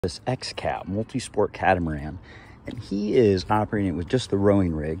This X-Cat, multi-sport catamaran, and he is operating with just the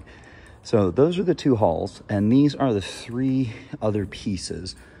rowing rig. So those are the two hulls, and these are the three other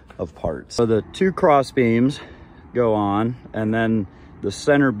pieces of parts. So the two cross beams go on, and then the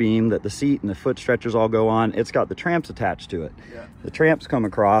center beam that the seat and the foot stretchers all go on, it's got the tramps attached to it. Yeah. The tramps come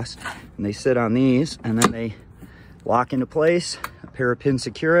across and they sit on these, and then they lock into place. A pair of pins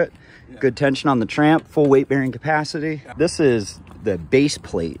secure it. Yeah. Good tension on the tramp, full weight bearing capacity. Yeah. This is the base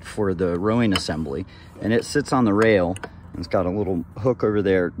plate for the rowing assembly, and it sits on the rail. It's got a little hook over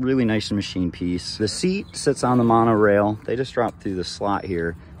there, really nice machine piece. The seat sits on the monorail. They just drop through the slot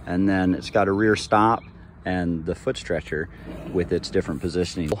here, and then it's got a rear stop and the foot stretcher with its different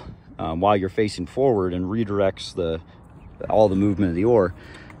positioning while you're facing forward, and redirects all the movement of the oar.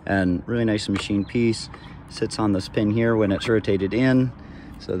 And really nice machine piece. Sits on this pin here when it's rotated in,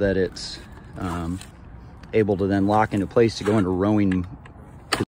 so that it's able to then lock into place to go into rowing